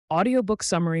Audiobook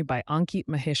Summary by Ankit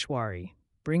Maheshwari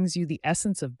brings you the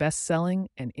essence of best-selling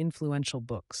and influential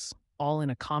books, all in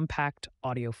a compact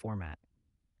audio format.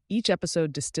 Each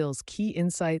episode distills key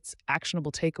insights,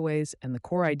 actionable takeaways, and the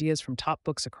core ideas from top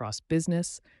books across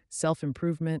business,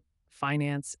 self-improvement,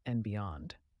 finance, and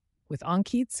beyond. With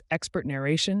Ankit's expert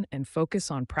narration and focus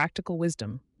on practical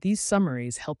wisdom, these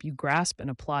summaries help you grasp and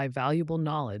apply valuable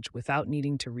knowledge without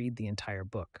needing to read the entire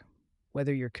book.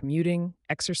 Whether you're commuting,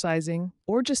 exercising,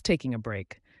 or just taking a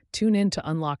break, tune in to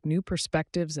unlock new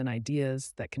perspectives and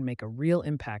ideas that can make a real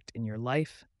impact in your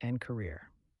life and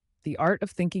career. The Art of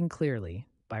Thinking Clearly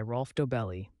by Rolf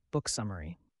Dobelli, Book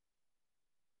Summary.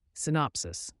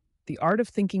 Synopsis. The Art of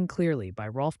Thinking Clearly by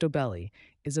Rolf Dobelli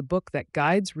is a book that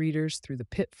guides readers through the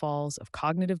pitfalls of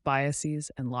cognitive biases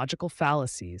and logical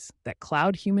fallacies that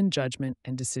cloud human judgment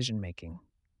and decision-making.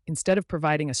 Instead of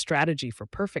providing a strategy for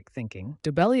perfect thinking,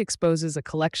 Dobelli exposes a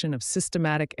collection of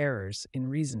systematic errors in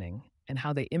reasoning and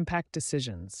how they impact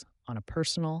decisions on a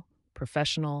personal,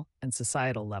 professional, and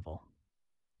societal level.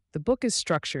 The book is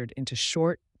structured into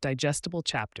short, digestible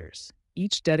chapters,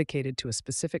 each dedicated to a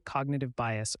specific cognitive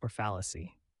bias or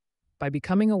fallacy. By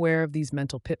becoming aware of these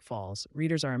mental pitfalls,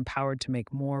 readers are empowered to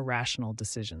make more rational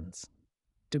decisions.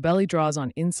 Dobelli draws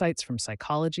on insights from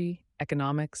psychology,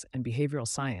 economics, and behavioral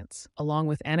science, along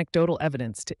with anecdotal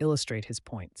evidence to illustrate his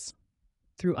points.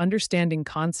 Through understanding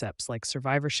concepts like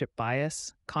survivorship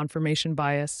bias, confirmation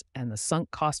bias, and the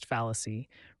sunk cost fallacy,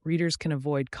 readers can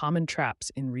avoid common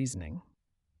traps in reasoning.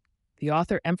 The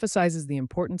author emphasizes the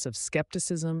importance of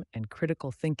skepticism and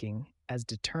critical thinking as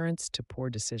deterrents to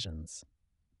poor decisions.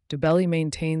 Dobelli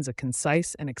maintains a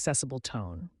concise and accessible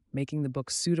tone, making the book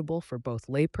suitable for both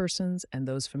laypersons and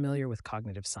those familiar with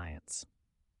cognitive science.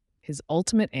 His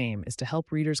ultimate aim is to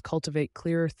help readers cultivate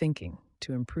clearer thinking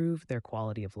to improve their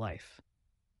quality of life.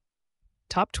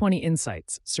 Top 20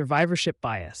 Insights: Survivorship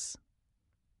Bias.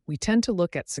 We tend to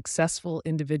look at successful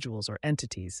individuals or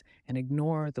entities and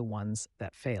ignore the ones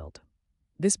that failed.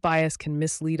 This bias can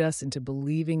mislead us into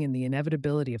believing in the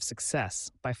inevitability of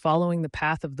success by following the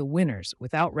path of the winners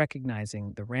without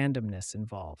recognizing the randomness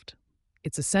involved.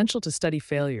 It's essential to study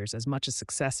failures as much as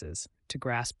successes to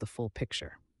grasp the full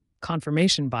picture.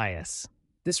 Confirmation bias.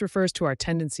 This refers to our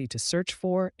tendency to search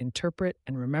for, interpret,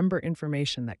 and remember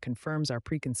information that confirms our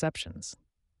preconceptions.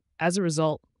 As a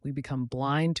result, we become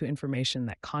blind to information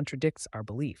that contradicts our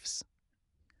beliefs.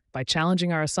 By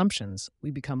challenging our assumptions, we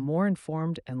become more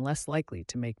informed and less likely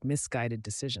to make misguided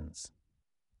decisions.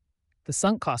 The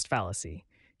sunk cost fallacy.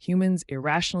 Humans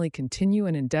irrationally continue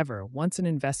an endeavor once an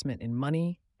investment in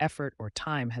money, effort, or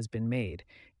time has been made,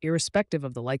 irrespective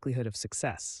of the likelihood of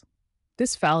success.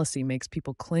 This fallacy makes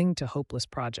people cling to hopeless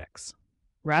projects.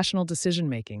 Rational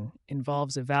decision-making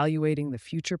involves evaluating the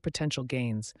future potential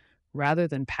gains rather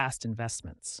than past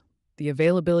investments. The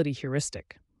availability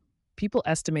heuristic. People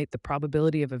estimate the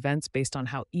probability of events based on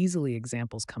how easily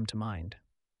examples come to mind.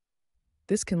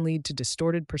 This can lead to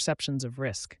distorted perceptions of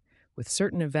risk, with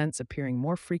certain events appearing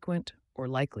more frequent or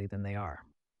likely than they are.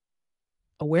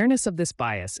 Awareness of this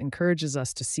bias encourages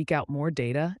us to seek out more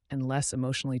data and less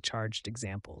emotionally charged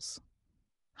examples.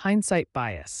 Hindsight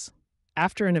bias.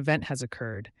 After an event has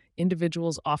occurred,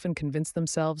 individuals often convince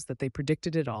themselves that they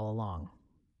predicted it all along.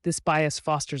 This bias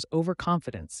fosters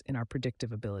overconfidence in our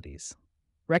predictive abilities.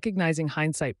 Recognizing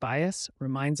hindsight bias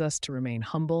reminds us to remain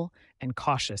humble and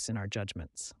cautious in our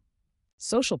judgments.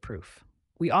 Social proof.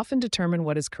 We often determine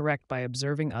what is correct by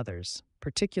observing others,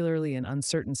 particularly in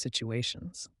uncertain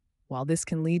situations. While this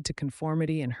can lead to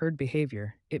conformity and herd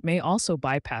behavior, it may also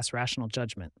bypass rational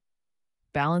judgment.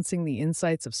 Balancing the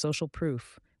insights of social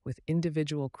proof with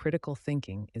individual critical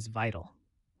thinking is vital.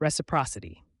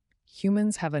 Reciprocity.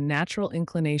 Humans have a natural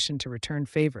inclination to return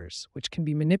favors, which can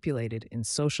be manipulated in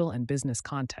social and business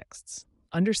contexts.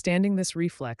 Understanding this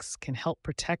reflex can help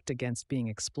protect against being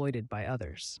exploited by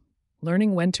others.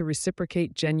 Learning when to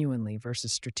reciprocate genuinely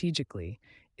versus strategically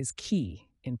is key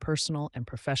in personal and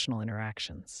professional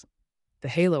interactions. The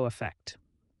halo effect.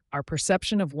 Our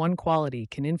perception of one quality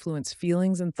can influence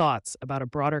feelings and thoughts about a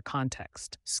broader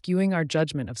context, skewing our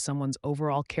judgment of someone's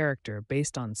overall character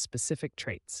based on specific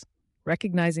traits.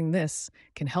 Recognizing this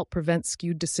can help prevent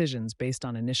skewed decisions based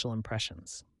on initial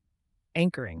impressions.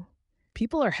 Anchoring.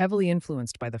 People are heavily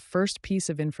influenced by the first piece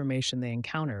of information they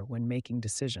encounter when making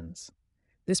decisions.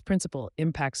 This principle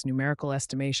impacts numerical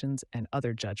estimations and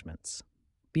other judgments.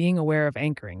 Being aware of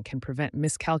anchoring can prevent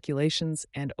miscalculations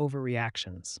and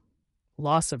overreactions.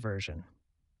 Loss aversion.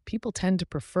 People tend to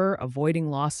prefer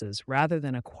avoiding losses rather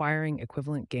than acquiring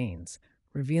equivalent gains,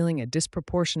 revealing a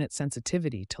disproportionate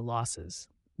sensitivity to losses.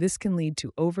 This can lead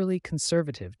to overly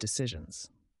conservative decisions.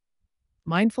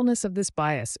 Mindfulness of this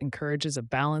bias encourages a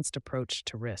balanced approach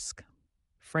to risk.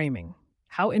 Framing.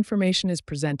 How information is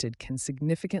presented can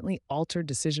significantly alter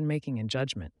decision making and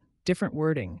judgment. Different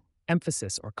wording,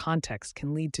 emphasis, or context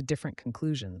can lead to different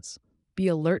conclusions. Be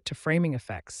alert to framing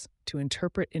effects to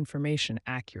interpret information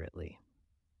accurately.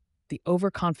 The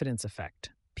overconfidence effect.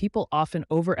 People often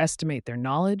overestimate their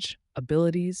knowledge,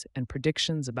 abilities, and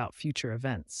predictions about future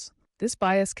events. This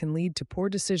bias can lead to poor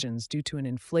decisions due to an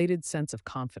inflated sense of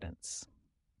confidence.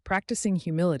 Practicing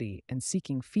humility and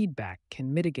seeking feedback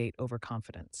can mitigate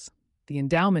overconfidence. The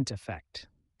endowment effect.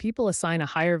 People assign a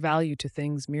higher value to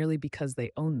things merely because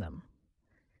they own them.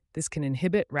 This can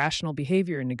inhibit rational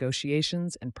behavior in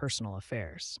negotiations and personal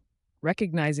affairs.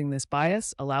 Recognizing this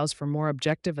bias allows for more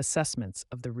objective assessments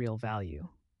of the real value.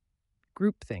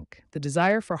 Groupthink. The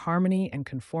desire for harmony and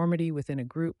conformity within a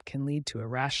group can lead to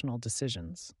irrational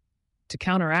decisions. To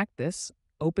counteract this,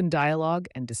 open dialogue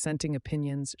and dissenting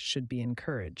opinions should be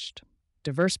encouraged.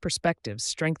 Diverse perspectives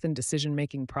strengthen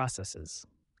decision-making processes.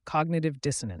 Cognitive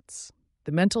dissonance.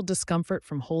 The mental discomfort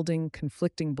from holding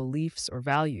conflicting beliefs or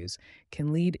values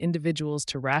can lead individuals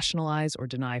to rationalize or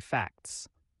deny facts.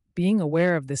 Being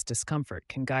aware of this discomfort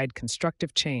can guide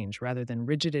constructive change rather than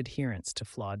rigid adherence to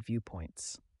flawed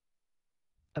viewpoints.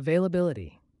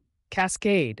 Availability.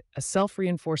 Cascade, a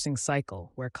self-reinforcing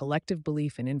cycle where collective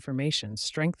belief in information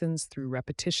strengthens through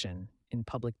repetition in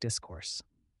public discourse.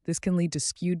 This can lead to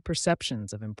skewed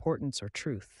perceptions of importance or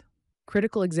truth.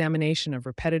 Critical examination of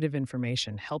repetitive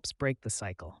information helps break the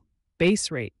cycle. Base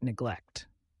rate neglect.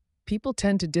 People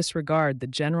tend to disregard the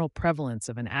general prevalence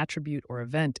of an attribute or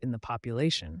event in the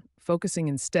population, focusing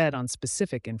instead on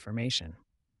specific information.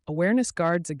 Awareness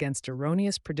guards against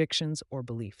erroneous predictions or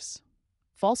beliefs.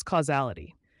 False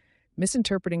causality.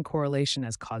 Misinterpreting correlation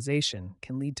as causation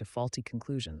can lead to faulty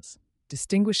conclusions.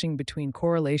 Distinguishing between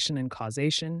correlation and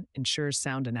causation ensures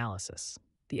sound analysis.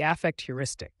 The affect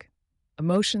heuristic.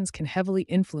 Emotions can heavily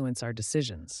influence our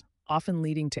decisions, often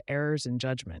leading to errors in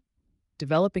judgment.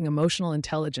 Developing emotional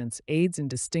intelligence aids in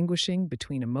distinguishing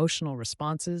between emotional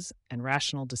responses and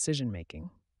rational decision-making.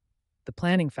 The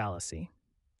planning fallacy.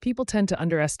 People tend to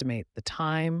underestimate the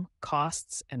time,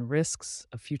 costs, and risks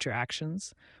of future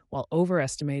actions while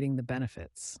overestimating the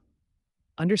benefits.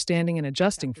 Understanding and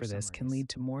adjusting for this can lead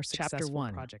to more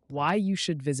successful project. Why you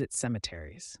should visit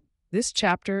cemeteries. This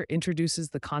chapter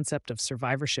introduces the concept of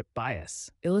survivorship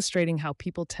bias, illustrating how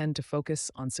people tend to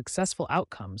focus on successful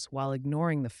outcomes while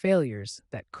ignoring the failures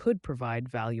that could provide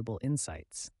valuable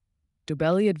insights.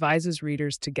 Dobelli advises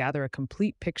readers to gather a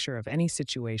complete picture of any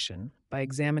situation by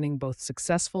examining both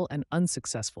successful and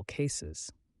unsuccessful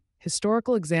cases.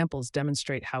 Historical examples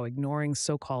demonstrate how ignoring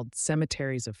so-called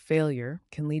cemeteries of failure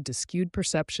can lead to skewed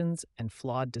perceptions and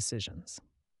flawed decisions.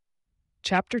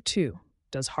 Chapter 2.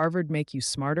 Does Harvard make you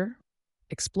smarter?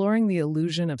 Exploring the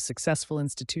illusion of successful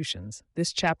institutions,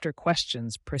 this chapter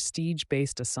questions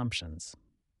prestige-based assumptions.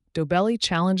 Dobelli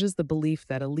challenges the belief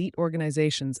that elite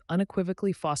organizations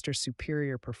unequivocally foster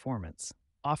superior performance,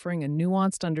 offering a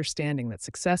nuanced understanding that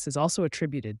success is also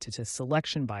attributed to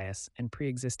selection bias and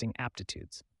pre-existing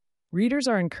aptitudes. Readers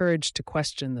are encouraged to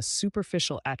question the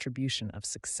superficial attribution of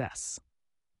success.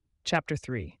 Chapter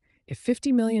 3. If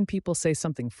 50 million people say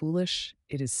something foolish,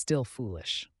 it is still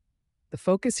foolish. The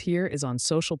focus here is on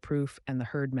social proof and the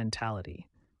herd mentality.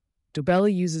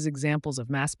 Dobelli uses examples of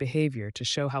mass behavior to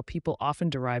show how people often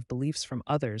derive beliefs from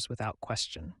others without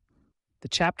question. The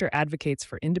chapter advocates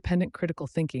for independent critical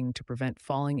thinking to prevent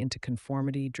falling into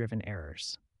conformity-driven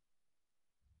errors.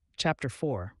 Chapter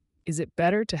 4. Is it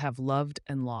better to have loved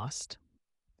and lost?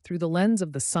 Through the lens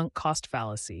of the sunk cost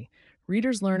fallacy,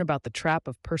 readers learn about the trap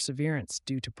of perseverance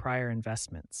due to prior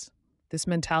investments. This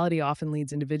mentality often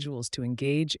leads individuals to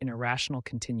engage in irrational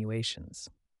continuations.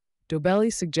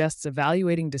 Dobelli suggests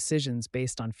evaluating decisions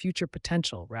based on future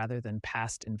potential rather than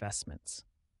past investments.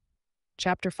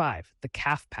 Chapter 5. The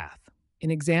Calf Path.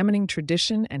 In examining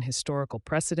tradition and historical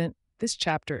precedent, this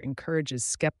chapter encourages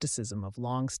skepticism of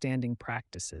long-standing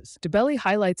practices. Dobelli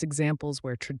highlights examples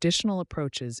where traditional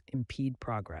approaches impede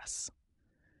progress.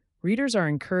 Readers are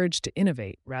encouraged to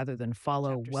innovate rather than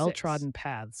follow well-trodden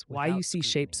paths. Why you see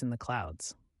shapes in the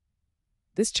clouds.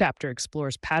 This chapter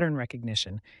explores pattern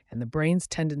recognition and the brain's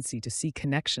tendency to see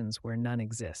connections where none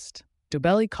exist.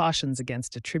 Dobelli cautions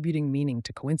against attributing meaning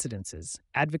to coincidences,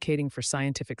 advocating for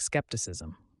scientific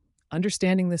skepticism.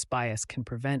 Understanding this bias can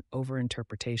prevent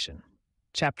overinterpretation.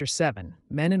 Chapter 7.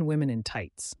 Men and Women in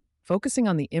Tights. Focusing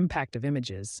on the impact of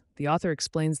images, the author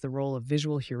explains the role of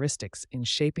visual heuristics in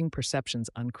shaping perceptions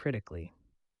uncritically.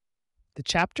 The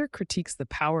chapter critiques the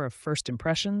power of first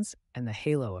impressions and the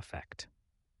halo effect.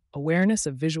 Awareness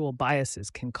of visual biases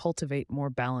can cultivate more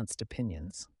balanced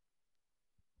opinions.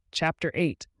 Chapter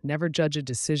 8: Never Judge a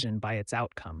Decision by Its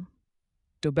Outcome.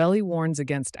 Dobelli warns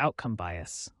against outcome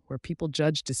bias, where people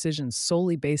judge decisions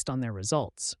solely based on their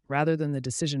results, rather than the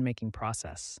decision making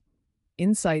process.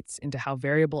 Insights into how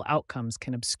variable outcomes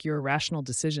can obscure rational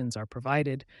decisions are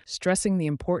provided, stressing the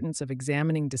importance of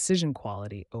examining decision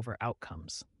quality over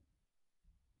outcomes.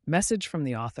 Message from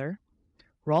the author: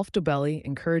 Rolf Dobelli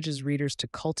encourages readers to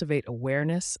cultivate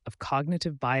awareness of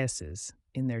cognitive biases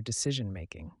in their decision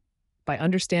making. By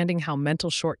understanding how mental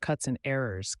shortcuts and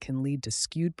errors can lead to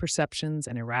skewed perceptions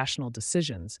and irrational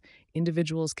decisions,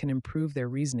 individuals can improve their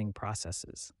reasoning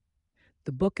processes.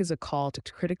 The book is a call to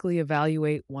critically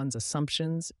evaluate one's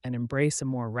assumptions and embrace a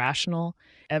more rational,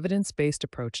 evidence based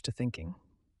approach to thinking.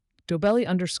 Dobelli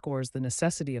underscores the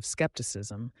necessity of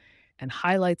skepticism and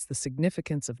highlights the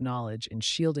significance of knowledge in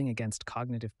shielding against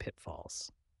cognitive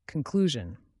pitfalls.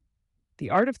 Conclusion: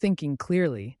 The Art of Thinking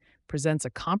Clearly presents a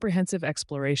comprehensive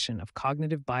exploration of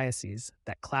cognitive biases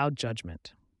that cloud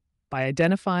judgment. By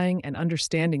identifying and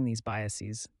understanding these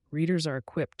biases, readers are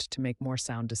equipped to make more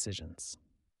sound decisions.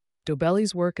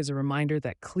 Dobelli's work is a reminder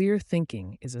that clear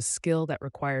thinking is a skill that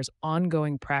requires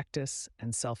ongoing practice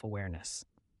and self awareness.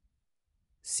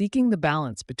 Seeking the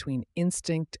balance between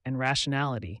instinct and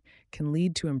rationality can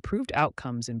lead to improved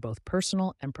outcomes in both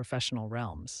personal and professional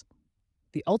realms.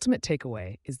 The ultimate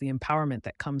takeaway is the empowerment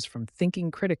that comes from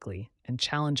thinking critically and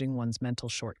challenging one's mental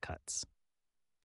shortcuts.